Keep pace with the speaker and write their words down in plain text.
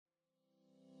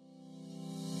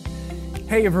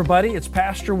Hey everybody, it's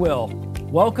Pastor Will.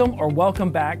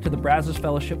 Welcome back to the Brazos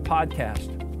Fellowship Podcast.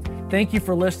 Thank you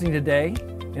for listening today.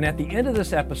 And at the end of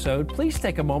this episode, please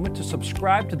take a moment to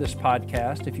subscribe to this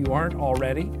podcast if you aren't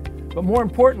already. But more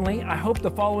importantly, I hope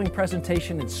the following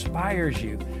presentation inspires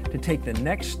you to take the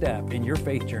next step in your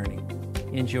faith journey.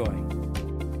 Enjoy.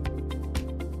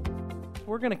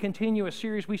 We're going to continue a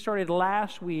series we started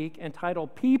last week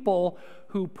entitled People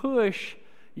Who Push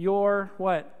Your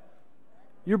what?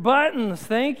 Your buttons.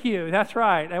 Thank you. That's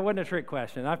right. That wasn't a trick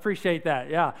question. I appreciate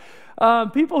that. Yeah.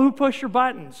 People who push your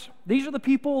buttons. These are the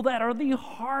people that are the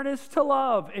hardest to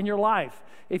love in your life.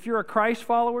 If you're a Christ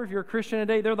follower, if you're a Christian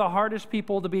today, they're the hardest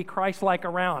people to be Christ-like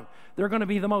around. They're going to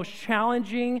be the most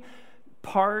challenging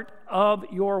part of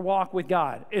your walk with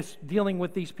God. It's dealing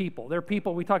with these people. They're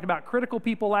people, we talked about critical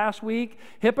people last week,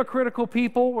 hypocritical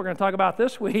people, we're going to talk about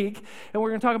this week, and we're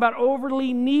going to talk about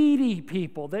overly needy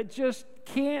people that just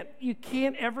you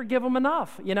can't ever give them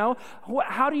enough, you know?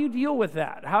 How do you deal with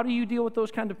that? How do you deal with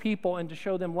those kind of people and to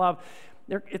show them love?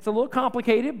 It's a little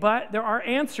complicated, but there are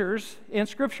answers in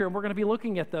Scripture, and we're going to be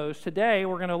looking at those. Today,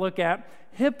 we're going to look at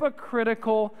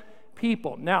hypocritical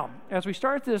people. Now, as we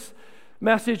start this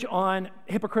message on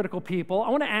hypocritical people, I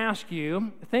want to ask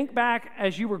you, think back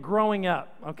as you were growing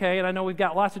up, okay? And I know we've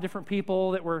got lots of different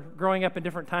people that were growing up in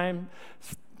different time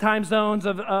zones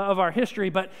of our history,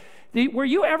 but were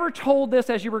you ever told this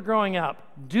as you were growing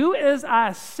up? Do as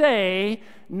I say,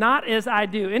 not as I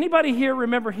do. Anybody here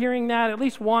remember hearing that at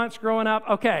least once growing up?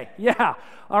 Okay, yeah,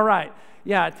 all right.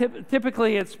 Yeah,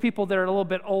 typically it's people that are a little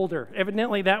bit older.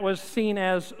 Evidently that was seen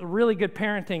as really good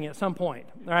parenting at some point,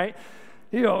 all right?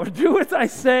 You know, do as I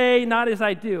say, not as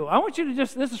I do. I want you to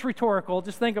this is rhetorical,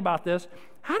 just think about this.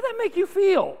 How did that make you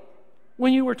feel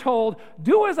when you were told,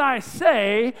 do as I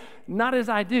say, not as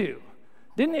I do?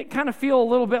 Didn't it kind of feel a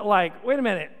little bit like, wait a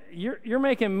minute, you're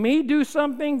making me do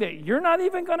something that you're not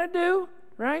even going to do,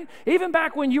 right? Even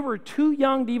back when you were too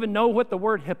young to even know what the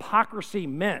word hypocrisy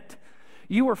meant,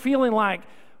 you were feeling like,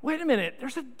 wait a minute,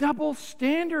 there's a double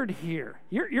standard here.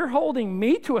 You're holding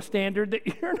me to a standard that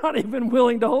you're not even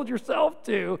willing to hold yourself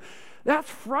to. That's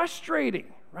frustrating,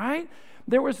 right?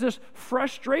 There was this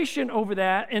frustration over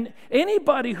that, and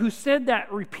anybody who said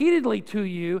that repeatedly to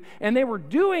you, and they were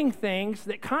doing things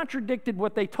that contradicted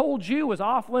what they told you was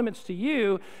off limits to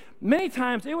you, many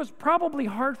times it was probably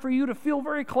hard for you to feel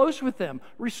very close with them,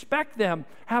 respect them,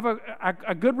 have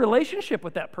a good relationship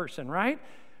with that person, right?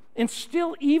 And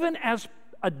still, even as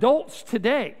adults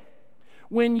today,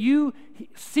 when you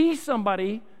see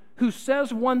somebody who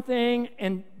says one thing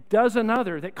and does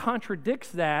another that contradicts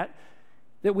that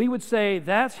we would say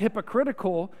that's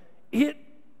hypocritical, it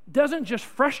doesn't just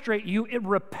frustrate you, it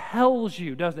repels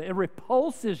you, doesn't it? It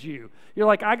repulses you. You're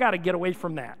like, I got to get away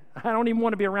from that. I don't even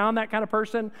want to be around that kind of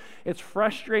person. It's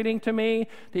frustrating to me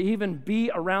to even be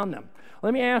around them.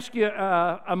 Let me ask you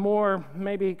a more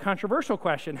maybe controversial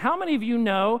question. How many of you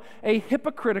know a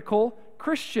hypocritical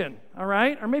Christian, all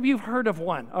right? Or maybe you've heard of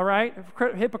one, all right?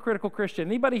 Hypocritical Christian.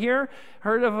 Anybody here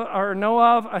heard of or know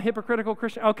of a hypocritical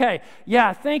Christian? Okay,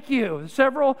 yeah, thank you.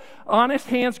 Several honest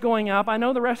hands going up. I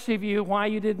know the rest of you why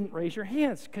you didn't raise your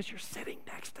hands, because you're sitting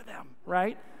next to them,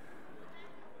 right?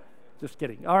 Just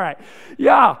kidding. All right.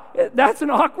 Yeah, that's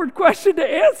an awkward question to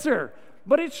answer,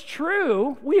 but it's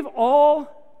true. We've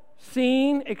all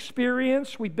seen,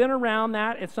 experienced, we've been around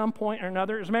that at some point or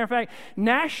another. As a matter of fact,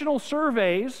 national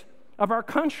surveys of our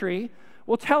country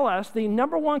will tell us the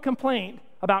number one complaint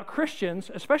about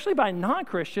Christians, especially by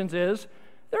non-Christians, is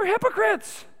they're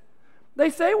hypocrites.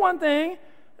 They say one thing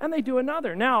and they do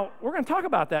another. Now, we're going to talk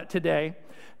about that today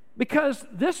because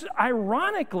this,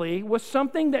 ironically, was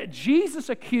something that Jesus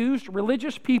accused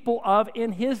religious people of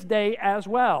in his day as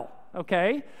well,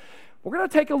 okay? We're going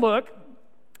to take a look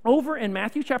over in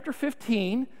Matthew chapter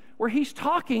 15, where he's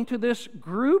talking to this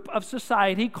group of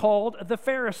society called the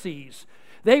Pharisees.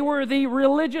 They were the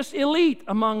religious elite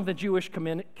among the Jewish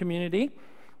community.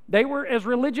 They were as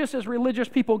religious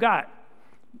people got.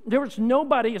 There was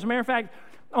nobody, as a matter of fact,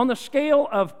 on the scale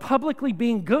of publicly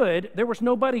being good, there was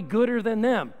nobody gooder than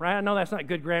them, right? I know that's not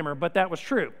good grammar, but that was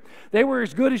true. They were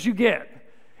as good as you get.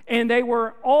 And they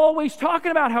were always talking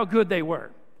about how good they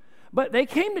were. But they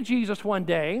came to Jesus one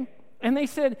day, and they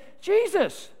said,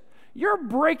 Jesus, you're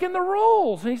breaking the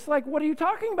rules. And he's like, what are you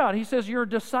talking about? He says, your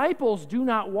disciples do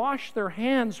not wash their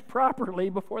hands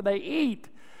properly before they eat.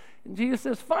 And Jesus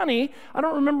says, funny, I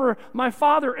don't remember my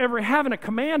father ever having a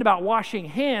command about washing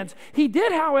hands. He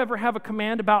did, however, have a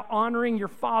command about honoring your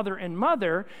father and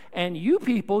mother. And you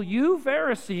people, you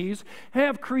Pharisees,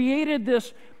 have created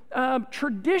this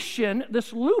tradition,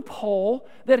 this loophole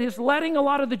that is letting a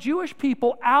lot of the Jewish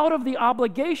people out of the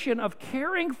obligation of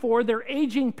caring for their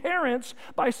aging parents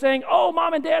by saying, oh,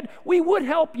 Mom and Dad, we would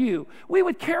help you. We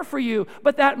would care for you.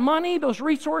 But that money, those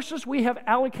resources, we have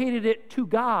allocated it to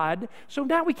God, so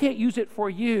now we can't use it for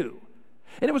you.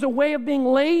 And it was a way of being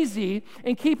lazy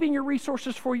and keeping your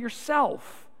resources for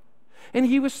yourself. And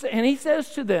he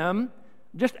says to them,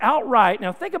 just outright,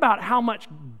 now think about how much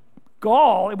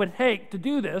gall it would take to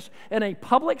do this in a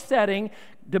public setting,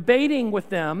 debating with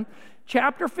them.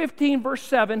 Chapter 15, verse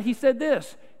 7, he said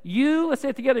this, let's say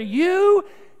it together, you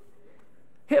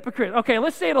hypocrite. Okay,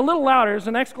 let's say it a little louder as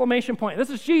an exclamation point. This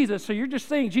is Jesus, so you're just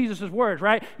saying Jesus' words,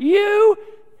 right? You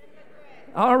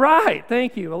hypocrite. All right,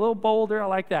 thank you. A little bolder, I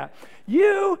like that.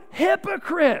 You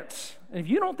hypocrites. And if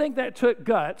you don't think that took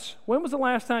guts, when was the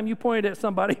last time you pointed at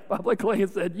somebody publicly and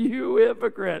said, you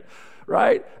hypocrite?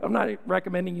 Right? I'm not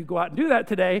recommending you go out and do that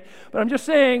today, but I'm just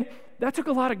saying that took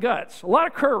a lot of guts, a lot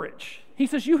of courage. He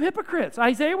says, you hypocrites.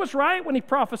 Isaiah was right when he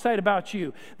prophesied about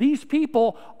you. These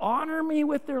people honor me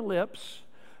with their lips,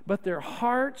 but their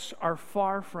hearts are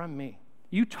far from me.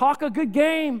 You talk a good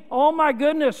game. Oh my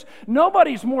goodness.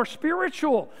 Nobody's more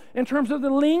spiritual in terms of the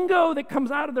lingo that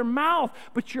comes out of their mouth,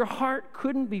 but your heart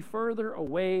couldn't be further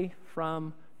away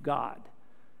from God.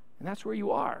 And that's where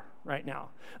you are right now.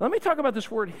 Let me talk about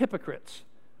this word hypocrites.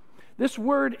 This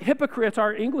word hypocrites,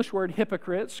 our English word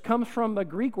hypocrites, comes from the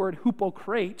Greek word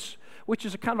hypokrates, which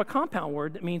is a kind of a compound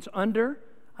word that means under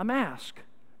a mask.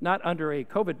 Not under a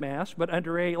COVID mask, but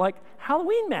under a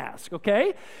Halloween mask,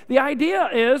 okay? The idea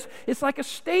is it's like a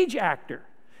stage actor.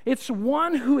 It's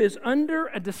one who is under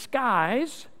a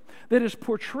disguise that is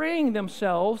portraying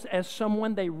themselves as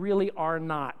someone they really are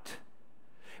not.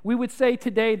 We would say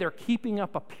today they're keeping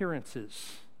up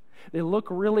appearances. They look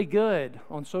really good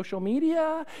on social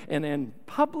media and in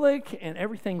public, and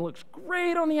everything looks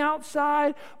great on the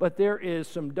outside, but there is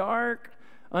some dark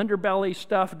underbelly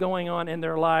stuff going on in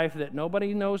their life that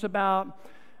nobody knows about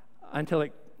until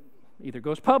it either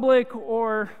goes public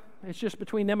or it's just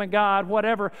between them and God,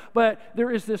 whatever. But there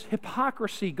is this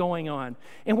hypocrisy going on.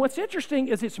 And what's interesting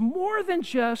is it's more than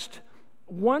just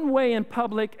one way in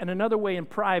public and another way in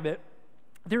private.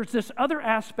 There's this other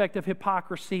aspect of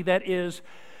hypocrisy that is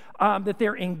that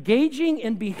they're engaging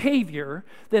in behavior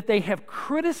that they have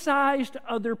criticized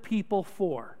other people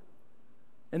for.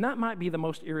 And that might be the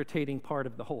most irritating part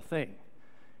of the whole thing,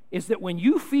 is that when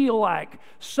you feel like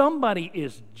somebody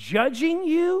is judging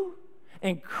you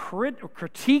and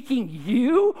critiquing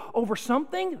you over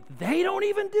something they don't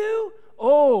even do,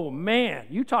 oh man,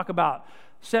 you talk about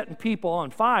setting people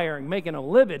on fire and making them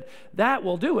livid. That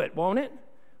will do it, won't it?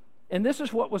 And this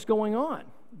is what was going on.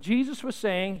 Jesus was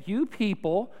saying, you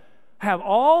people have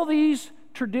all these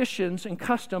traditions and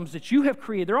customs that you have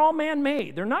created. They're all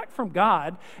man-made. They're not from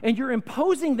God, and you're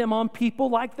imposing them on people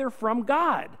like they're from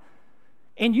God.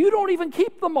 And you don't even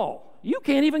keep them all. You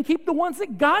can't even keep the ones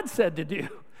that God said to do.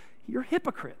 You're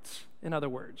hypocrites, in other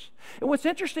words. And what's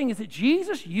interesting is that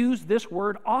Jesus used this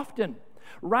word often,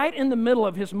 right in the middle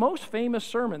of his most famous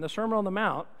sermon, the Sermon on the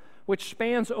Mount, which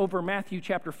spans over Matthew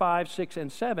chapter 5, 6,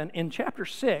 and 7. In chapter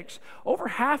 6, over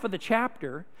half of the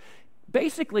chapter,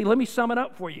 basically, let me sum it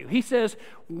up for you. He says,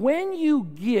 when you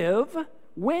give,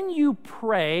 when you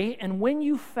pray, and when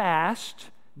you fast,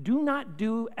 do not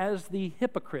do as the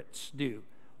hypocrites do.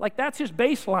 Like, that's his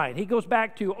baseline. He goes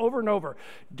back to over and over.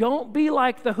 Don't be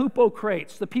like the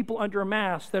hypocrites, the people under a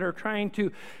mask that are trying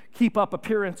to keep up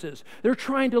appearances. They're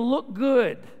trying to look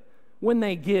good when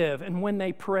they give and when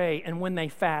they pray and when they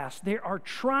fast. They are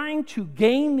trying to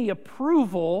gain the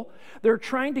approval. They're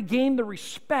trying to gain the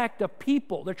respect of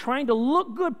people. They're trying to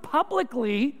look good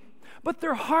publicly, but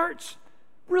their hearts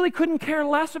really couldn't care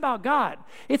less about God.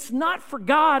 It's not for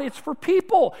God, it's for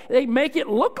people. They make it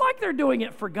look like they're doing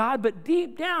it for God, but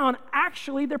deep down,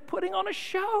 actually, they're putting on a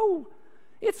show.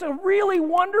 It's a really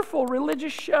wonderful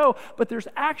religious show, but there's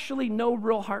actually no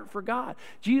real heart for God.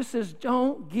 Jesus says,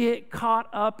 don't get caught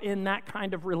up in that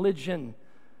kind of religion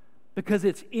because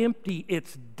it's empty,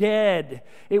 it's dead.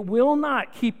 It will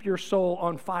not keep your soul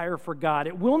on fire for God.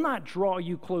 It will not draw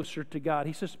you closer to God.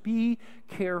 He says, be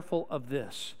careful of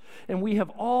this. And we have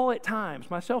all at times,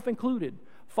 myself included,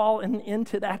 fallen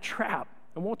into that trap.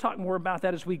 And we'll talk more about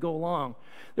that as we go along.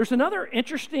 There's another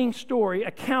interesting story,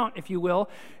 account, if you will,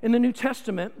 in the New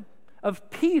Testament of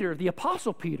Peter, the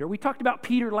Apostle Peter. We talked about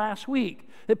Peter last week,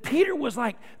 that Peter was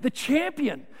like the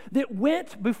champion that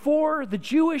went before the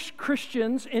Jewish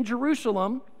Christians in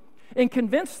Jerusalem, and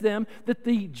convinced them that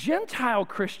the Gentile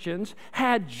Christians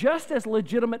had just as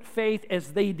legitimate faith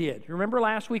as they did. Remember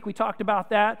last week we talked about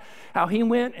that, how he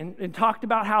went and talked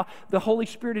about how the Holy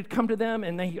Spirit had come to them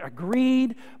and they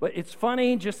agreed. But it's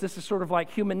funny, just this is sort of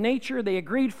like human nature. They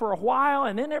agreed for a while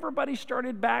and then everybody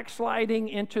started backsliding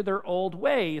into their old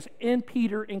ways, and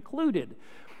Peter included.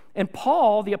 And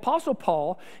Paul, the Apostle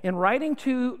Paul, in writing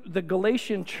to the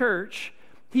Galatian church,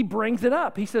 he brings it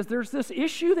up. He says, there's this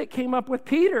issue that came up with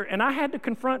Peter, and I had to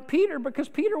confront Peter because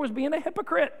Peter was being a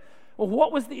hypocrite. Well,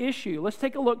 what was the issue? Let's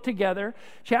take a look together.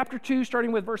 Chapter 2,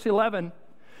 starting with verse 11.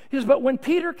 He says, but when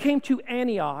Peter came to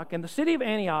Antioch, and the city of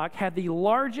Antioch had the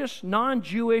largest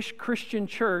non-Jewish Christian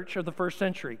church of the first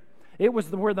century. It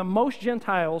was where the most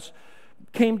Gentiles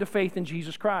came to faith in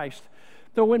Jesus Christ.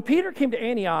 So when Peter came to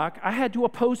Antioch, I had to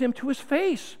oppose him to his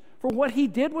face, for what he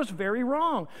did was very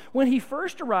wrong. When he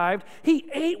first arrived, he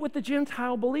ate with the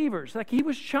Gentile believers. Like, he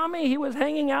was chummy, he was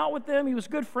hanging out with them, he was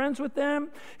good friends with them,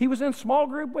 he was in small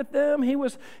group with them, he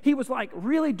was like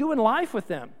really doing life with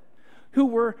them, who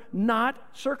were not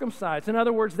circumcised. In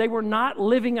other words, they were not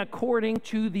living according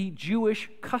to the Jewish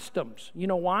customs. You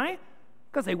know why?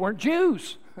 Because they weren't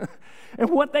Jews. And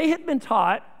what they had been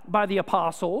taught by the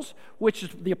apostles, which is,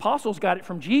 the apostles got it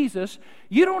from Jesus,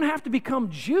 you don't have to become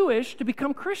Jewish to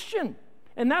become Christian.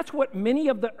 And that's what many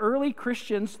of the early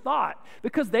Christians thought,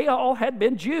 because they all had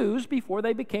been Jews before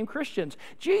they became Christians.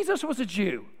 Jesus was a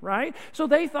Jew, right? So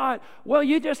they thought, well,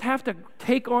 you just have to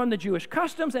take on the Jewish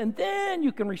customs and then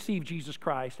you can receive Jesus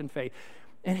Christ in faith.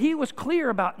 And he was clear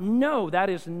about, no, that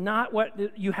is not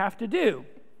what you have to do.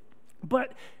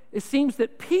 But it seems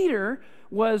that Peter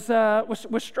was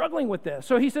struggling with this.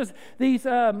 So he says,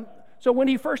 so when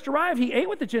he first arrived, he ate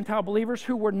with the Gentile believers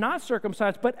who were not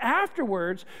circumcised. But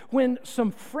afterwards, when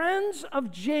some friends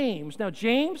of James, now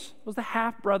James was the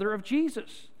half-brother of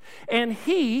Jesus, and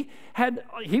he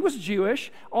was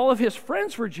Jewish, all of his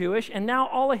friends were Jewish, and now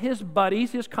all of his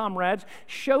buddies, his comrades,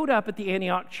 showed up at the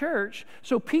Antioch church.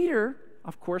 So Peter,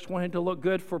 of course, wanted to look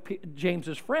good for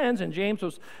James's friends, and James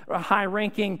was a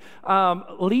high-ranking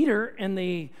leader in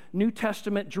the New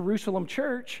Testament Jerusalem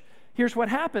church. Here's what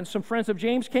happened. Some friends of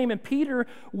James came, and Peter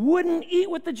wouldn't eat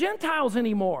with the Gentiles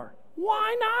anymore.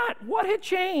 Why not? What had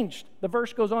changed? The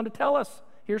verse goes on to tell us.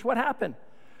 Here's what happened.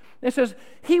 It says,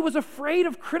 he was afraid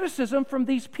of criticism from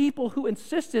these people who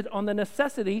insisted on the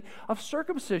necessity of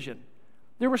circumcision.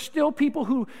 There were still people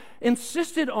who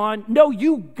insisted on, no,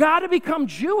 you got to become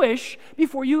Jewish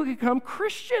before you become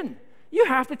Christian. You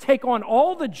have to take on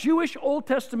all the Jewish Old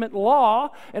Testament law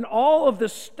and all of the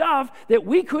stuff that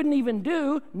we couldn't even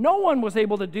do. No one was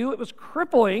able to do. It was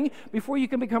crippling before you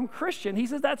can become Christian. He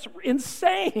says that's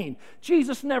insane.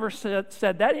 Jesus never said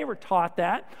that. He never taught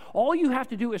that. All you have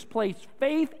to do is place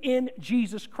faith in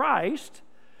Jesus Christ.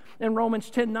 And Romans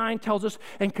 10:9 tells us,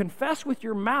 and confess with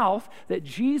your mouth that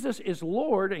Jesus is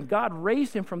Lord and God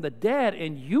raised him from the dead,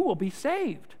 and you will be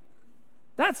saved.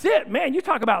 That's it, man. You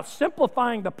talk about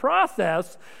simplifying the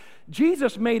process.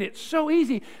 Jesus made it so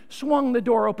easy, swung the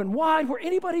door open wide where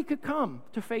anybody could come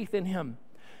to faith in him.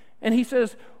 And he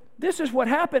says, this is what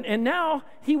happened. And now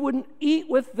he wouldn't eat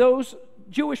with those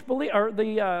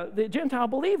the Gentile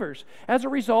believers. As a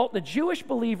result, the Jewish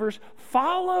believers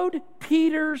followed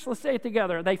Peter's, let's say it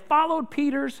together, they followed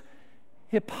Peter's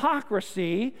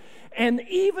hypocrisy, and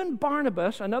even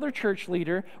Barnabas, another church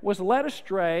leader, was led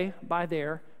astray by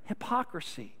their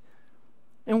hypocrisy.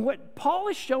 And what Paul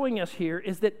is showing us here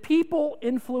is that people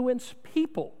influence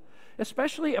people,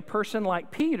 especially a person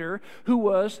like Peter, who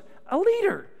was a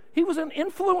leader. He was an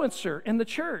influencer in the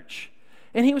church.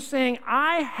 And he was saying,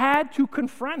 I had to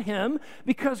confront him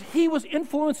because he was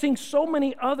influencing so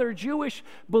many other Jewish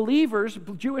believers,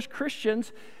 Jewish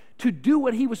Christians, to do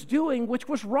what he was doing, which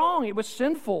was wrong. It was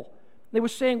sinful. They were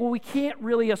saying, well, we can't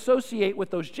really associate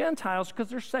with those Gentiles because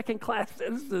they're second-class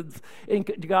citizens in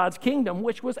God's kingdom,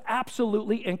 which was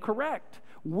absolutely incorrect.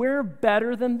 We're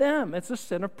better than them. It's a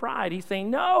sin of pride. He's saying,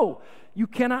 no, you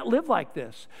cannot live like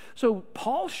this. So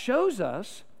Paul shows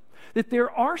us that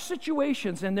there are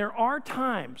situations and there are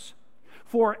times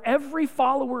for every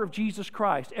follower of Jesus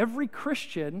Christ, every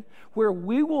Christian, where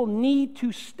we will need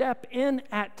to step in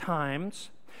at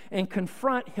times and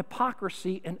confront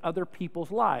hypocrisy in other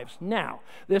people's lives. Now,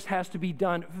 this has to be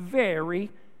done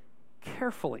very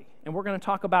carefully, and we're going to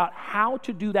talk about how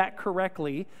to do that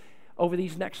correctly over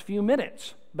these next few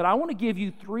minutes. But I want to give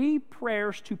you 3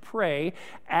 prayers to pray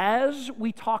as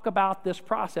we talk about this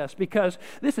process, because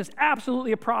this is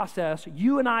absolutely a process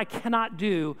you and I cannot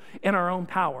do in our own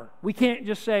power. We can't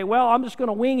just say, well, I'm just going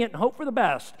to wing it and hope for the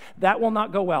best. That will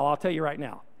not go well, I'll tell you right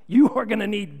now. You are going to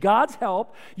need God's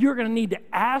help. You're going to need to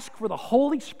ask for the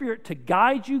Holy Spirit to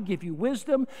guide you, give you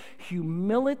wisdom,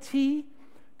 humility,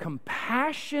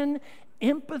 compassion,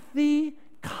 empathy,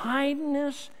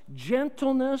 kindness,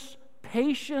 gentleness,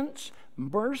 patience,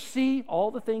 mercy,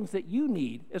 all the things that you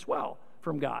need as well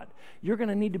from God. You're going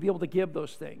to need to be able to give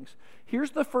those things.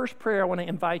 Here's the first prayer I want to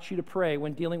invite you to pray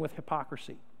when dealing with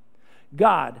hypocrisy.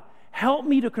 God, help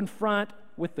me to confront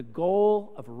with the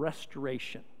goal of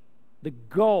restoration. The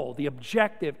goal, the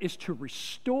objective is to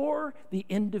restore the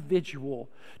individual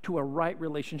to a right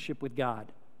relationship with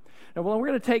God. Now, we're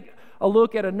going to take a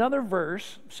look at another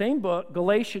verse, same book,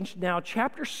 Galatians, now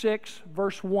chapter 6,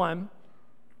 verse 1,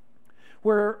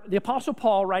 where the Apostle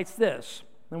Paul writes this,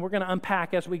 and we're going to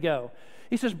unpack as we go.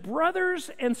 He says, brothers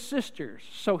and sisters.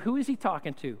 So who is he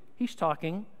talking to? He's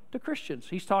talking to Christians.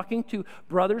 He's talking to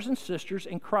brothers and sisters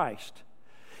in Christ.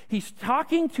 He's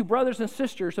talking to brothers and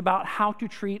sisters about how to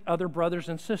treat other brothers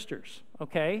and sisters,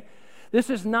 okay? This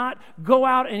is not go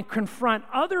out and confront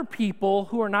other people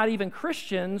who are not even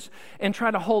Christians and try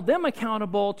to hold them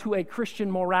accountable to a Christian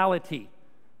morality.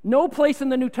 No place in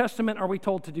the New Testament are we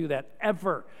told to do that,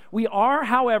 ever. We are,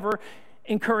 however,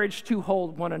 encouraged to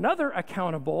hold one another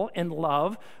accountable in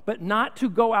love, but not to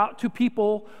go out to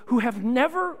people who have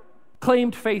never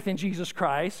claimed faith in Jesus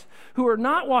Christ, who are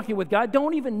not walking with God,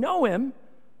 don't even know Him,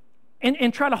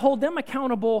 and try to hold them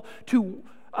accountable to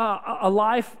a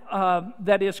life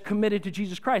that is committed to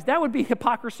Jesus Christ. That would be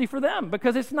hypocrisy for them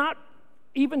because it's not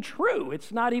even true.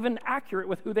 It's not even accurate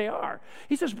with who they are.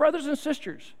 He says, brothers and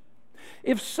sisters,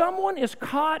 if someone is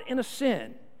caught in a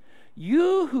sin,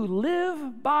 you who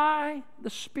live by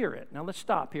the Spirit. Now let's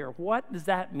stop here. What does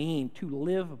that mean to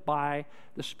live by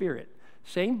the Spirit?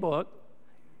 Same book,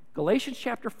 Galatians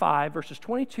chapter 5, verses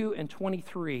 22 and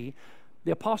 23.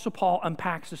 The Apostle Paul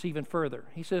unpacks this even further.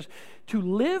 He says, to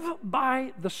live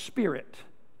by the Spirit,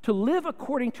 to live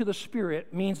according to the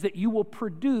Spirit means that you will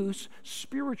produce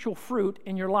spiritual fruit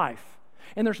in your life.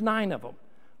 And there's 9 of them.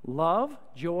 Love,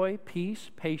 joy, peace,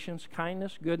 patience,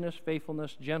 kindness, goodness,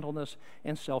 faithfulness, gentleness,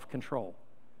 and self-control.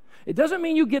 It doesn't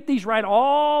mean you get these right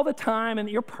all the time and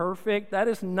that you're perfect. That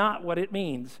is not what it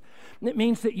means. It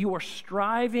means that you are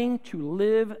striving to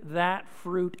live that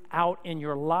fruit out in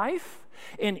your life.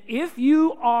 And if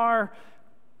you are,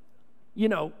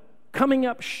 coming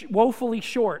up woefully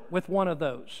short with one of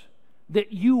those,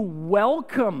 that you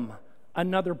welcome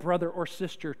another brother or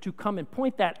sister to come and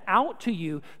point that out to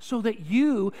you so that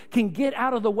you can get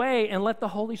out of the way and let the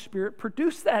Holy Spirit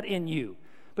produce that in you.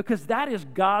 Because that is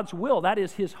God's will. That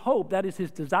is His hope. That is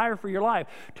His desire for your life,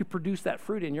 to produce that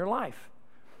fruit in your life.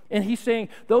 And He's saying,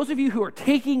 those of you who are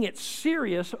taking it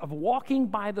serious of walking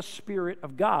by the Spirit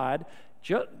of God,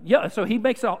 so He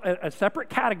makes a separate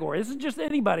category. This isn't just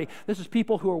anybody. This is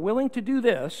people who are willing to do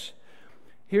this.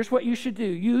 Here's what you should do.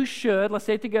 You should, let's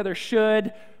say it together,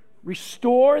 should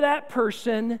restore that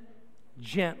person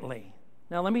gently.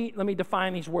 Now let me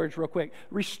define these words real quick.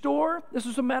 Restore, this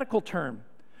is a medical term.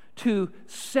 To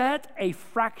set a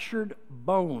fractured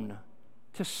bone.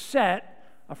 To set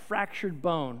a fractured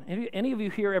bone. Any of you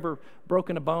here ever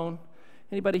broken a bone?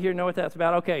 Anybody here know what that's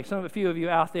about? Okay, a few of you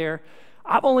out there.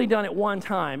 I've only done it one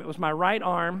time. It was my right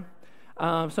arm.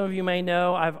 Some of you may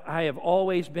know I have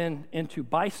always been into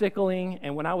bicycling,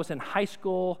 and when I was in high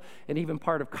school and even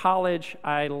part of college,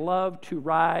 I loved to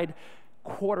ride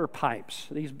quarter pipes.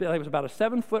 It was about a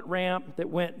 7-foot ramp that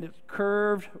went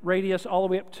curved radius all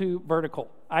the way up to vertical.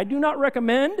 I do not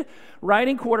recommend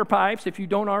riding quarter pipes if you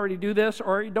don't already do this,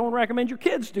 or you don't recommend your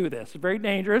kids do this. It's very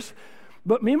dangerous.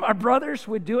 But me and my brothers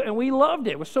would do it, and we loved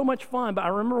it. It was so much fun. But I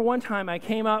remember one time I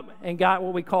came up and got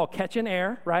what we call catching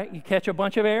air, right? You catch a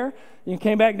bunch of air, you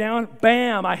came back down,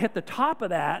 bam, I hit the top of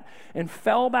that and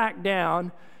fell back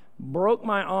down, broke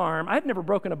my arm. I'd never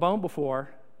broken a bone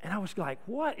before, and I was like,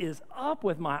 what is up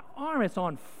with my arm? It's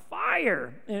on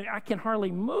fire, and I can hardly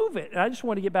move it. And I just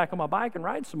wanted to get back on my bike and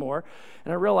ride some more,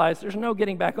 and I realized there's no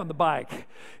getting back on the bike.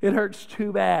 It hurts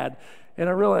too bad. And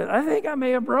I realized, I think I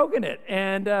may have broken it.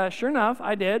 And sure enough,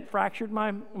 I did. Fractured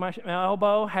my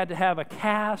elbow, had to have a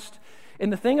cast.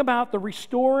 And the thing about the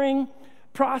restoring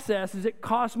process is it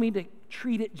caused me to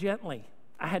treat it gently.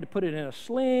 I had to put it in a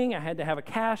sling. I had to have a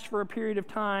cast for a period of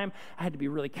time. I had to be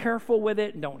really careful with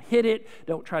it and don't hit it.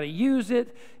 Don't try to use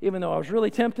it, even though I was really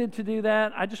tempted to do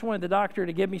that. I just wanted the doctor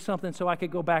to give me something so I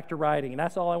could go back to riding. And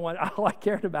that's all I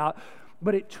cared about.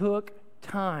 But it took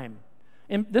time.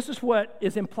 And this is what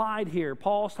is implied here.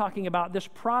 Paul's talking about this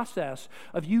process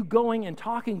of you going and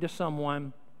talking to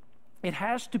someone. It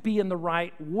has to be in the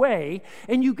right way,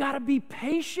 and you got to be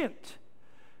patient.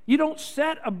 You don't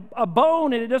set a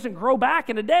bone and it doesn't grow back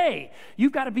in a day.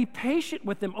 You've got to be patient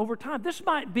with them over time. This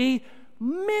might be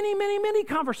many, many, many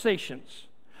conversations.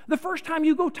 The first time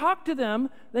you go talk to them,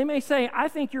 they may say, I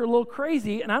think you're a little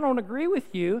crazy and I don't agree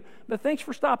with you, but thanks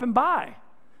for stopping by.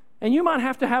 And you might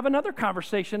have to have another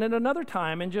conversation at another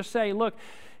time and just say, look,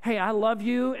 hey, I love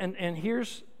you, and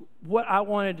here's what I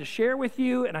wanted to share with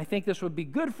you, and I think this would be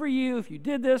good for you if you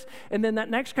did this. And then that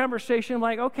next conversation,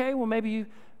 like, okay, well, maybe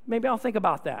I'll think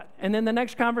about that. And then the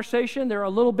next conversation, they're a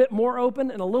little bit more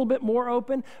open and a little bit more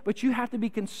open, but you have to be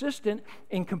consistent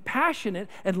and compassionate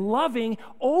and loving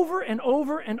over and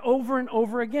over and over and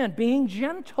over again, being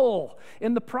gentle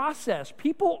in the process.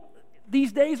 People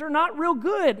these days are not real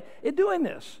good at doing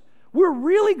this. We're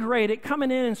really great at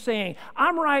coming in and saying,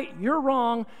 I'm right, you're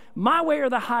wrong, my way or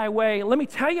the highway, let me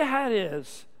tell you how it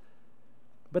is.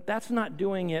 But that's not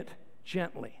doing it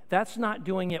gently. That's not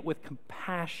doing it with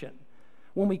compassion.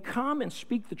 When we come and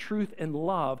speak the truth in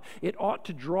love, it ought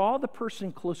to draw the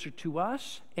person closer to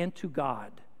us and to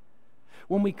God.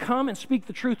 When we come and speak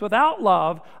the truth without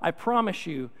love, I promise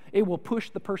you, it will push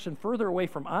the person further away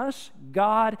from us,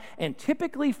 God, and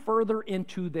typically further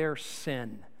into their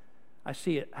sin. I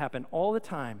see it happen all the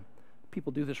time.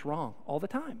 People do this wrong all the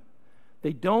time.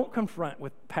 They don't confront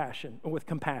with passion or with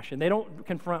compassion. They don't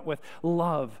confront with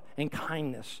love and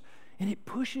kindness. And it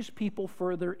pushes people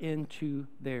further into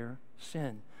their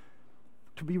sin.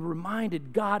 To be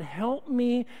reminded, God, help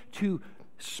me to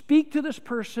speak to this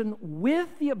person with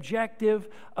the objective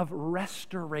of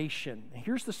restoration. And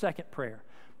here's the second prayer.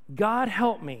 God,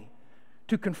 help me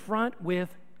to confront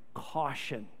with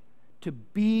caution, to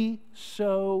be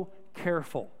so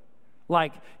careful.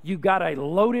 Like you got a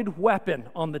loaded weapon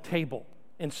on the table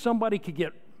and somebody could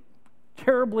get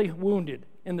terribly wounded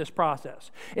in this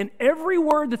process. And every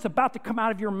word that's about to come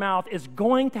out of your mouth is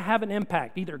going to have an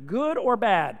impact, either good or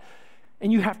bad.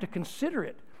 And you have to consider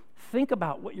it. Think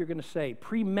about what you're going to say.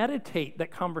 Premeditate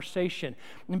that conversation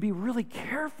and be really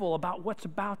careful about what's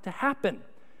about to happen.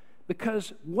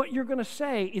 Because what you're going to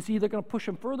say is either going to push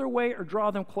them further away or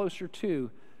draw them closer to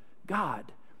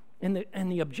God.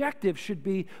 And the objective should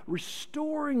be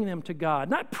restoring them to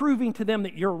God, not proving to them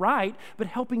that you're right, but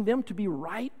helping them to be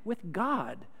right with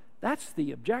God. That's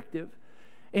the objective.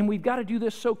 And we've got to do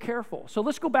this so careful. So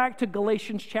let's go back to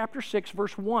Galatians chapter 6,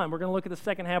 verse 1. We're going to look at the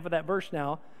second half of that verse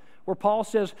now, where Paul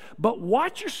says, but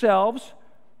watch yourselves,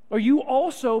 or you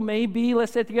also may be,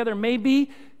 let's say it together, may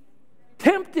be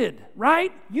tempted,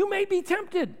 right? You may be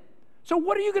tempted. So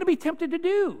what are you going to be tempted to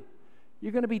do?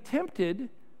 You're going to be tempted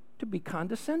to be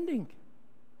condescending.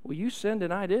 Well, you sinned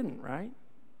and I didn't, right?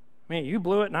 I mean, you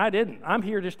blew it and I didn't. I'm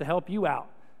here just to help you out.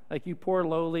 Like you poor,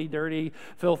 lowly, dirty,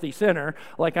 filthy sinner.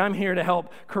 Like I'm here to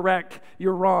help correct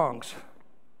your wrongs.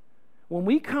 When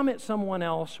we come at someone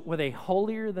else with a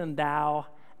holier-than-thou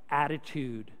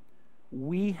attitude,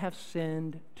 we have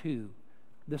sinned too,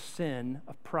 the sin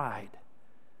of pride.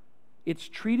 It's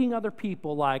treating other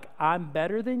people like I'm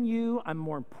better than you, I'm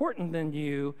more important than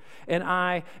you, and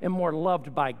I am more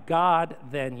loved by God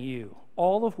than you,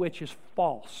 all of which is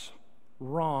false,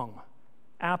 wrong,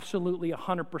 absolutely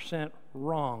 100%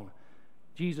 wrong.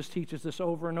 Jesus teaches this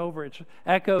over and over. It's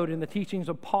echoed in the teachings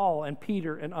of Paul and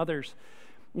Peter and others.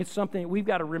 It's something we've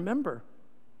got to remember.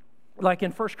 Like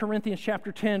in 1 Corinthians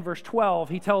chapter 10, verse 12,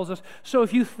 he tells us, so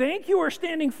if you think you are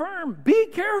standing firm, be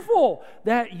careful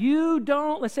that you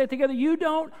don't, let's say it together, you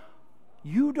don't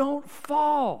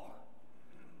fall.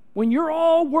 When you're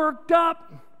all worked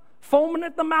up, foaming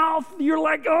at the mouth, you're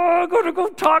like, oh, I'm going to go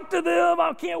talk to them.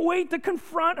 I can't wait to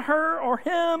confront her or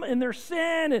him in their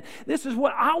sin, and this is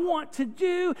what I want to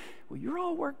do. Well, you're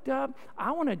all worked up.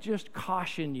 I want to just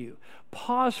caution you.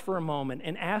 Pause for a moment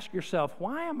and ask yourself,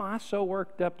 why am I so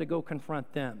worked up to go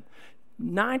confront them?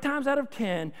 9 times out of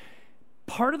 10,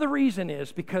 part of the reason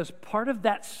is because part of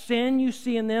that sin you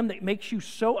see in them that makes you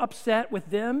so upset with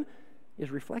them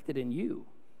is reflected in you.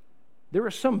 There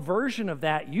is some version of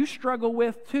that you struggle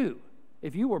with too,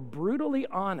 if you were brutally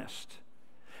honest.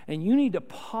 And you need to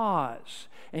pause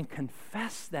and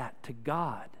confess that to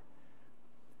God.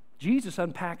 Jesus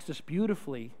unpacks this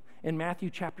beautifully in Matthew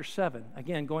chapter 7.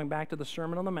 Again, going back to the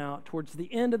Sermon on the Mount, towards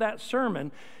the end of that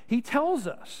sermon, he tells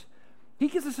us, he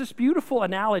gives us this beautiful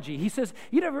analogy. He says,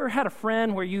 you ever had a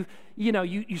friend where you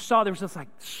saw there was this like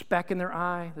speck in their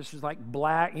eye? This was like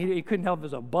black. You couldn't tell if it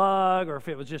was a bug or if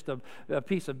it was just a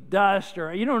piece of dust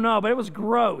or you don't know, but it was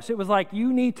gross. It was like,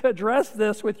 you need to address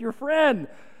this with your friend.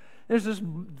 There's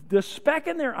this speck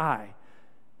in their eye.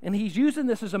 And he's using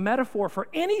this as a metaphor for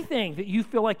anything that you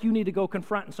feel like you need to go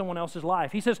confront in someone else's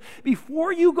life. He says,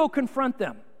 before you go confront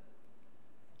them,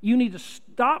 you need to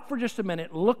stop for just a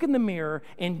minute, look in the mirror,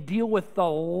 and deal with the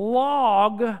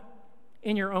log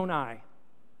in your own eye.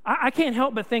 I can't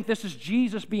help but think this is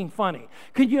Jesus being funny.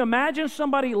 Could you imagine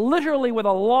somebody literally with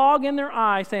a log in their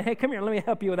eye saying, hey, come here, let me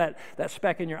help you with that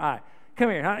speck in your eye. Come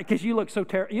here, because you look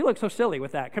so silly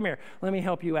with that. Come here, let me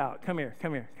help you out. Come here.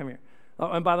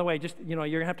 Oh, and by the way, just, you're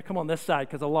going to have to come on this side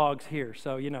because the log's here.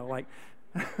 So,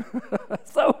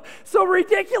 so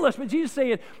ridiculous. But Jesus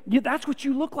saying, that's what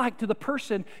you look like to the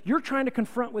person you're trying to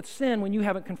confront with sin when you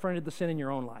haven't confronted the sin in your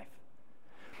own life.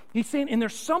 He's saying, and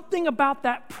there's something about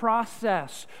that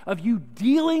process of you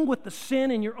dealing with the sin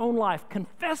in your own life,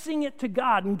 confessing it to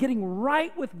God and getting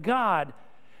right with God,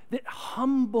 that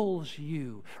humbles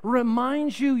you,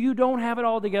 reminds you don't have it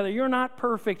all together. You're not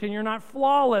perfect and you're not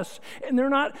flawless, and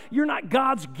you're not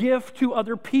God's gift to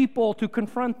other people to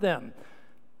confront them.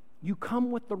 You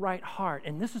come with the right heart,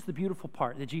 and this is the beautiful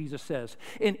part that Jesus says.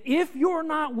 And if you're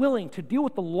not willing to deal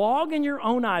with the log in your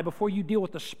own eye before you deal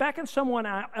with the speck in someone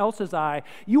else's eye,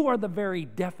 you are the very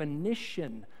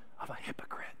definition of a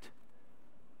hypocrite.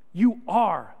 You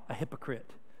are a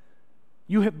hypocrite.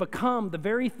 You have become the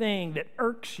very thing that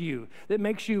irks you, that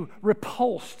makes you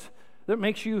repulsed, that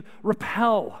makes you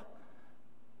repel.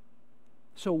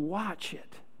 So watch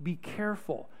it. Be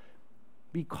careful.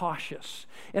 Be cautious.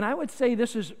 And I would say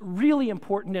this is really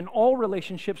important in all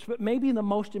relationships, but maybe the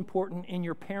most important in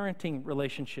your parenting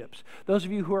relationships. Those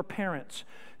of you who are parents,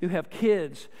 who have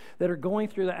kids that are going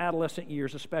through the adolescent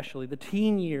years, especially the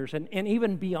teen years, and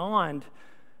even beyond,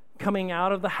 coming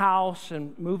out of the house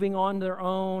and moving on their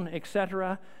own,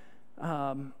 etc.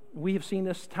 We have seen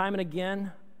this time and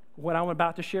again. What I'm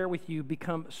about to share with you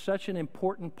become such an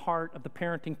important part of the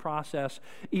parenting process,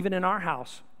 even in our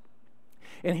house.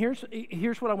 And here's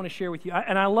what I want to share with you.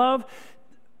 I love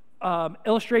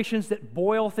illustrations that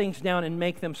boil things down and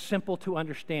make them simple to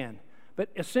understand. But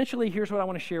essentially, here's what I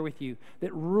want to share with you.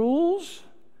 That rules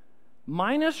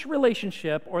minus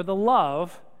relationship, or the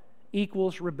love,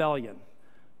 equals rebellion.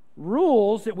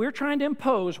 Rules that we're trying to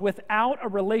impose without a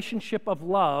relationship of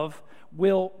love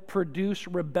will produce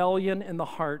rebellion in the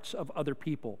hearts of other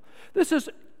people. This is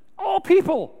all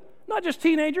people, not just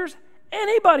teenagers.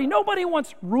 Anybody. Nobody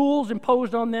wants rules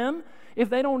imposed on them if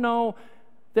they don't know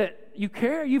that you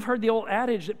care. You've heard the old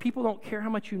adage that people don't care how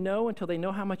much you know until they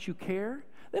know how much you care.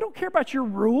 They don't care about your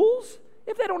rules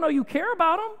if they don't know you care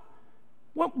about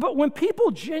them. But when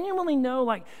people genuinely know,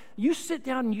 like, you sit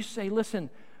down and you say, listen,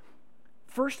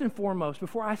 first and foremost,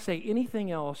 before I say anything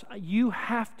else, you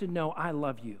have to know I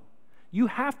love you. You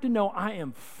have to know I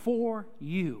am for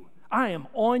you. I am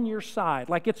on your side.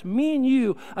 Like, it's me and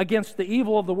you against the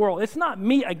evil of the world. It's not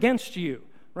me against you,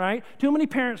 right? Too many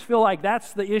parents feel like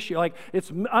that's the issue. Like,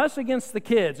 it's us against the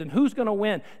kids and who's going to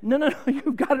win. No,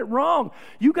 you've got it wrong.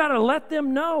 You got to let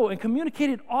them know and communicate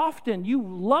it often. You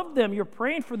love them. You're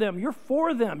praying for them. You're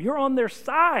for them. You're on their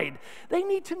side. They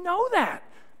need to know that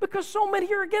because so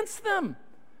many are against them.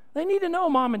 They need to know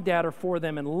mom and dad are for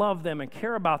them and love them and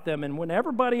care about them. And when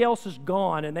everybody else is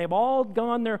gone and they've all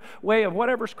gone their way of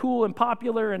whatever's cool and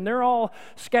popular and they're all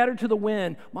scattered to the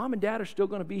wind, mom and dad are still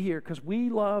going to be here because we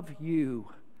love you.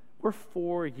 We're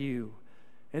for you.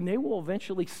 And they will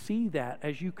eventually see that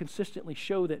as you consistently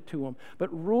show that to them. But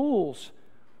rules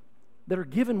that are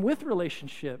given with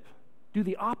relationship do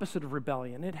the opposite of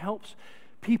rebellion. It helps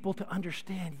people to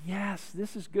understand, yes,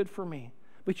 this is good for me.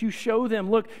 But you show them,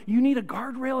 look, you need a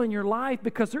guardrail in your life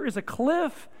because there is a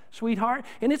cliff, sweetheart,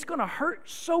 and it's going to hurt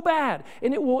so bad.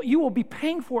 And you will be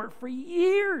paying for it for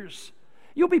years.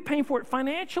 You'll be paying for it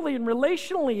financially and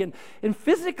relationally and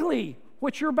physically.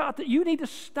 What you're about to, you need to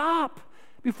stop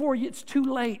before it's too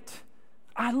late.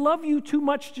 I love you too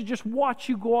much to just watch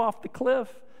you go off the cliff.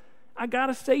 I got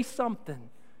to say something.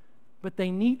 But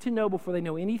they need to know before they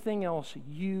know anything else,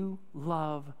 you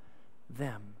love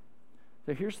them.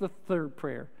 So here's the third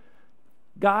prayer.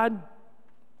 God,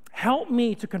 help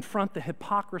me to confront the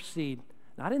hypocrisy,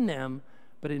 not in them,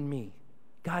 but in me.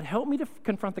 God, help me to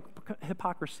confront the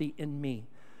hypocrisy in me.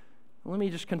 Let me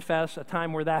just confess a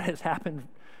time where that has happened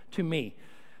to me.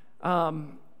 A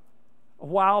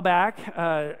while back,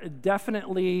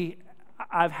 definitely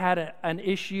I've had an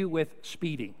issue with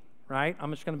speeding, right?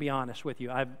 I'm just going to be honest with you.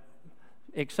 I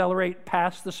accelerate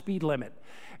past the speed limit.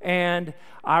 And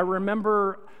I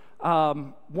remember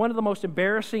one of the most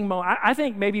embarrassing moments, I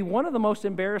think maybe one of the most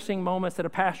embarrassing moments that a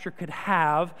pastor could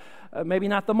have, maybe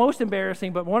not the most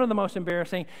embarrassing, but one of the most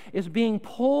embarrassing, is being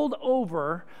pulled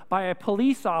over by a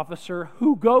police officer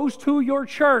who goes to your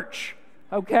church,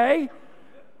 okay?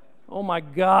 Oh my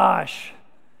gosh.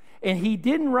 And he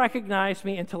didn't recognize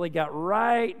me until he got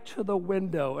right to the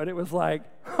window, and it was like,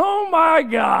 oh my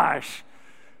gosh.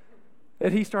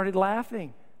 And he started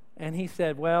laughing, and he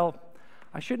said, well,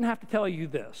 I shouldn't have to tell you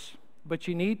this, but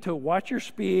you need to watch your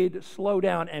speed, slow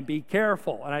down, and be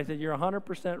careful. And I said, you're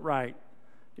 100% right.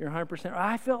 You're 100%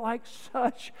 right. I felt like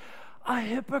such a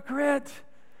hypocrite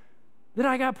that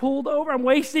I got pulled over. I'm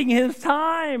wasting his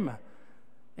time.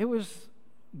 It was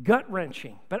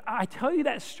gut-wrenching. But I tell you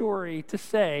that story to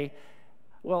say,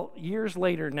 well, years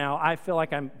later now, I feel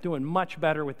like I'm doing much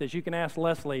better with this. You can ask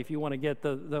Leslie if you want to get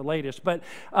the latest. But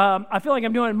I feel like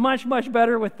I'm doing much, much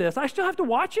better with this. I still have to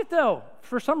watch it, though.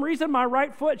 For some reason, my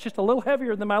right foot's just a little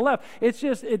heavier than my left. It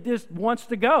just wants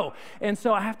to go. And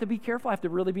so I have to be careful. I have to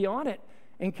really be on it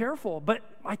and careful. But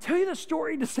I tell you the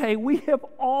story to say we have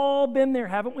all been there,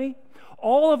 haven't we?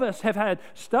 All of us have had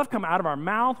stuff come out of our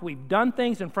mouth. We've done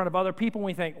things in front of other people, and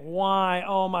we think, why?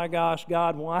 Oh my gosh,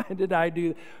 God, why did I do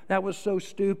that? That was so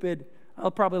stupid.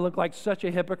 I'll probably look like such a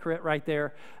hypocrite right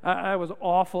there. I was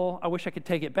awful. I wish I could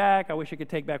take it back. I wish I could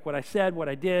take back what I said, what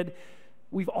I did.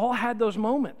 We've all had those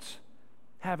moments,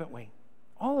 haven't we?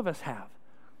 All of us have.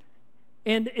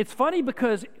 And it's funny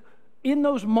because in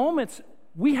those moments,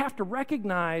 we have to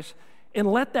recognize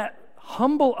and let that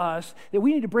humble us that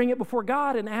we need to bring it before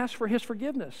God and ask for His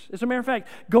forgiveness. As a matter of fact,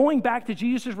 going back to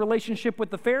Jesus' relationship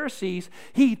with the Pharisees,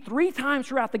 He 3 times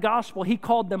throughout the gospel, He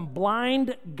called them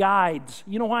blind guides.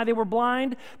 You know why they were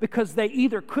blind? Because they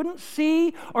either couldn't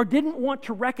see or didn't want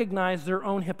to recognize their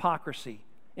own hypocrisy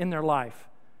in their life.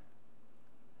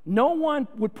 No one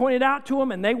would point it out to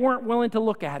them, and they weren't willing to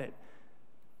look at it.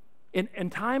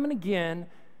 And time and again,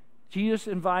 Jesus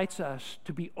invites us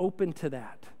to be open to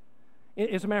that.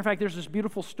 As a matter of fact, there's this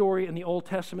beautiful story in the Old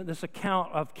Testament, this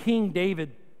account of King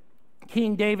David.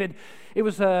 King David, it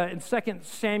was in 2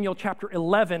 Samuel chapter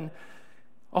 11,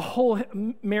 a whole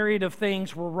myriad of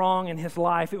things were wrong in his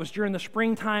life. It was during the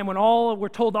springtime when we're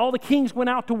told all the kings went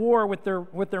out to war with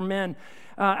their men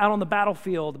out on the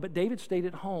battlefield. But David stayed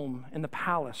at home in the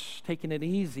palace, taking it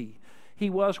easy. He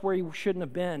was where he shouldn't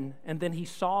have been, and then he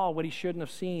saw what he shouldn't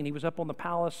have seen. He was up on the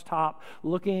palace top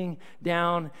looking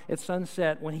down at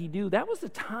sunset when he knew that was the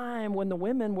time when the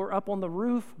women were up on the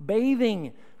roof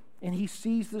bathing, and he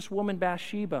sees this woman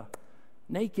Bathsheba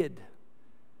naked.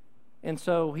 And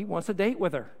so he wants a date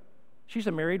with her. She's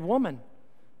a married woman.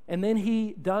 And then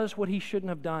he does what he shouldn't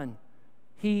have done.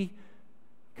 He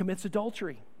commits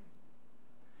adultery.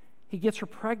 He gets her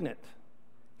pregnant.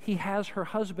 He has her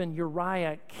husband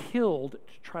Uriah killed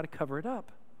to try to cover it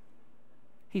up.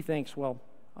 He thinks, well,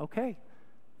 okay,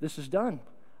 this is done.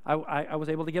 I was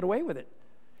able to get away with it.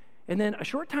 And then a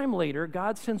short time later,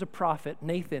 God sends a prophet,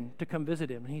 Nathan, to come visit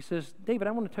him. And he says, David,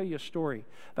 I want to tell you a story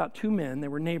about 2 men. They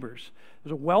were neighbors.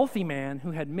 There was a wealthy man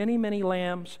who had many, many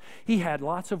lambs. He had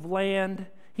lots of land.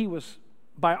 He was,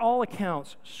 by all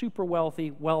accounts, super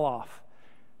wealthy, well off.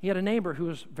 He had a neighbor who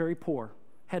was very poor,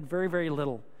 had very, very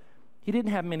little. He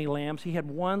didn't have many lambs. He had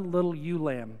one little ewe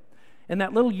lamb. And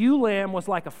that little ewe lamb was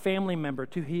like a family member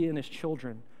to he and his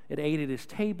children. It ate at his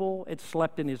table. It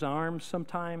slept in his arms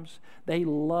sometimes. They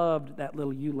loved that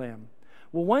little ewe lamb.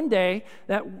 Well, one day,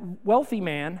 that wealthy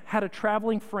man had a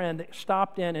traveling friend that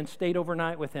stopped in and stayed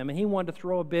overnight with him, and he wanted to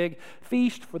throw a big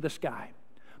feast for this guy.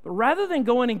 But rather than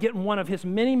going and getting one of his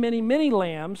many, many, many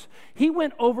lambs, he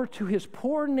went over to his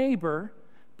poor neighbor,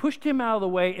 pushed him out of the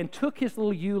way, and took his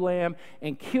little ewe lamb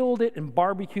and killed it and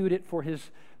barbecued it for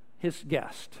his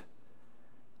guest.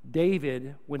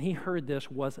 David, when he heard this,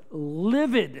 was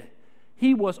livid.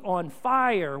 He was on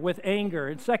fire with anger.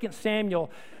 In 2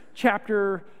 Samuel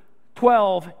chapter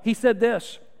 12, he said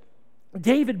this,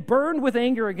 David burned with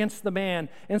anger against the man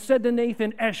and said to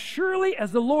Nathan, as surely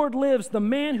as the Lord lives, the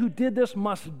man who did this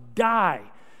must die.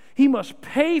 He must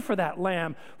pay for that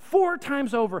lamb 4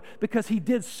 times over because he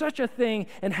did such a thing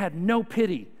and had no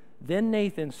pity. Then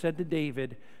Nathan said to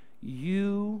David,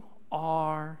 you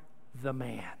are the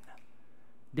man.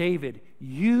 David,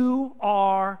 you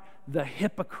are the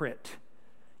hypocrite.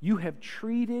 You have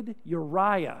treated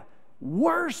Uriah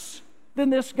worse than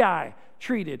this guy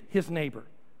treated his neighbor.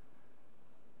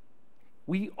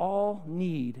 We all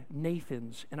need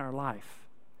Nathans in our life.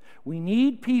 We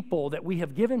need people that we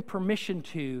have given permission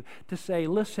to say,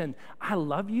 listen, I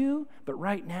love you, but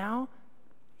right now,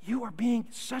 you are being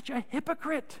such a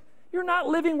hypocrite. You're not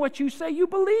living what you say you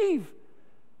believe.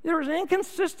 There is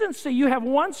inconsistency. You have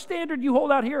one standard you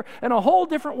hold out here and a whole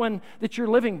different one that you're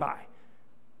living by.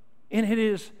 And it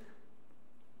is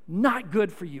not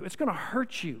good for you. It's going to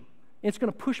hurt you. It's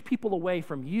going to push people away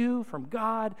from you, from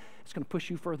God. It's going to push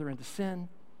you further into sin.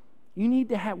 We need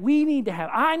to have,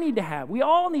 we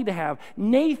all need to have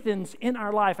Nathans in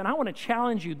our life. And I want to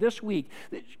challenge you this week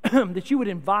that you would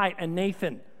invite a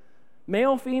Nathan,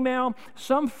 male, female,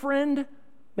 some friend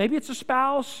Maybe it's a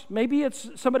spouse. Maybe it's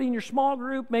somebody in your small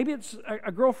group. Maybe it's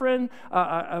a girlfriend,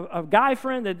 a guy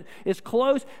friend that is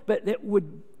close. But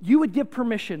you would give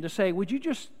permission to say, would you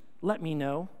just let me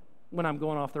know when I'm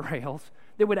going off the rails?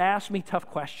 That would ask me tough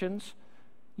questions.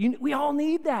 We all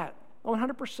need that,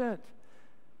 100%.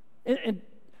 And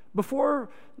before,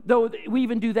 though, we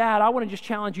even do that, I want to just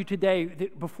challenge you today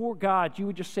that before God, you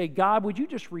would just say, God, would you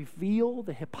just reveal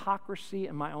the hypocrisy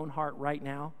in my own heart right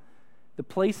now? The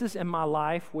places in my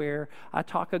life where I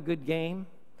talk a good game,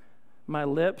 my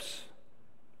lips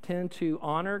tend to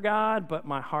honor God, but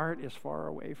my heart is far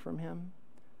away from Him.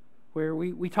 Where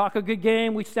we talk a good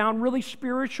game, we sound really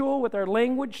spiritual with our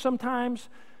language sometimes,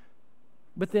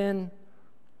 but then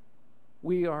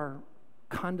we are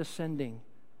condescending,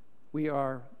 we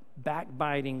are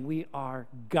backbiting, we are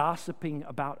gossiping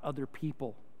about other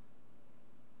people.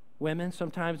 Women,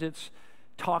 sometimes it's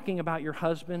talking about your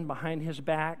husband behind his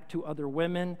back to other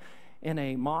women in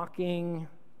a mocking,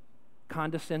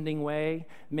 condescending way.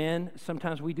 Men,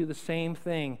 sometimes we do the same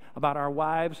thing about our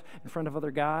wives in front of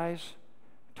other guys,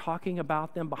 talking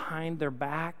about them behind their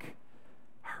back,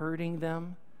 hurting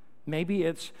them. Maybe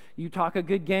it's you talk a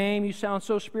good game, you sound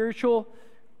so spiritual,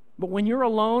 but when you're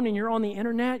alone and you're on the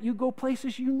internet, you go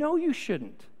places you know you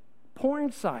shouldn't.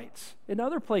 Porn sites and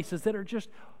other places that are just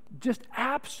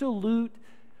absolute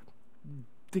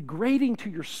degrading to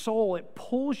your soul. It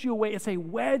pulls you away. It's a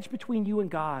wedge between you and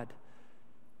God.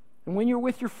 And when you're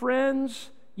with your friends,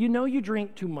 you know you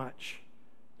drink too much.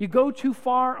 You go too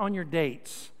far on your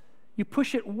dates. You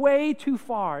push it way too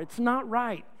far. It's not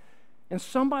right. And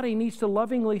somebody needs to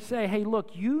lovingly say, hey,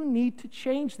 look, you need to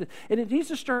change this. And it needs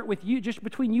to start with you, just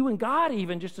between you and God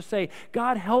even, just to say,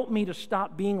 God, help me to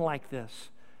stop being like this.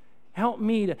 Help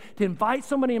me to invite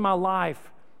somebody in my life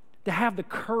to have the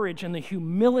courage and the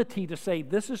humility to say,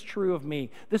 this is true of me.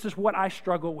 This is what I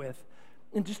struggle with.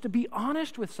 And just to be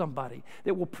honest with somebody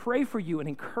that will pray for you and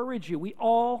encourage you. We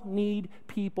all need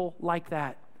people like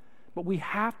that. But we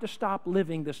have to stop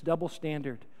living this double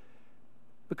standard,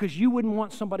 because you wouldn't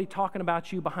want somebody talking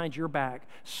about you behind your back,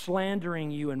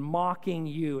 slandering you and mocking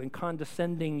you and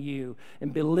condescending you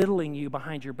and belittling you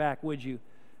behind your back, would you?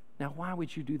 Now, why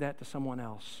would you do that to someone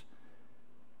else?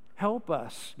 Help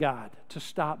us, God, to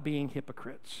stop being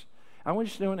hypocrites. I want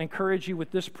to encourage you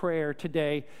with this prayer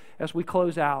today as we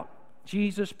close out.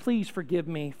 Jesus, please forgive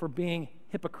me for being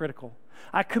hypocritical.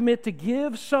 I commit to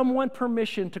give someone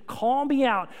permission to call me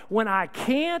out when I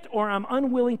can't or I'm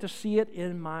unwilling to see it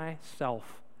in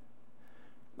myself.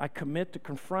 I commit to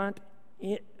confront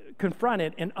it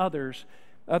in others,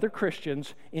 other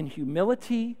Christians, in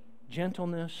humility,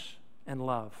 gentleness, and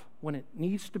love. When it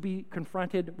needs to be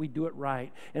confronted, we do it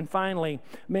right. And finally,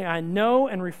 may I know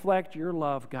and reflect your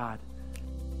love, God.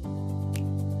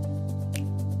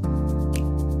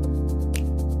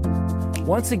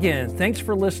 Once again, thanks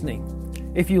for listening.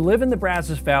 If you live in the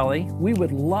Brazos Valley, we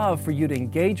would love for you to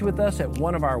engage with us at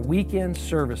one of our weekend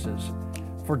services.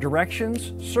 For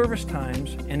directions, service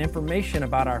times, and information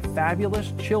about our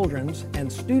fabulous children's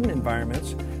and student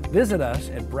environments, visit us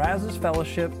at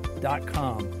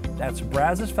brazosfellowship.com. That's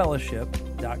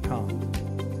brazosfellowship.com.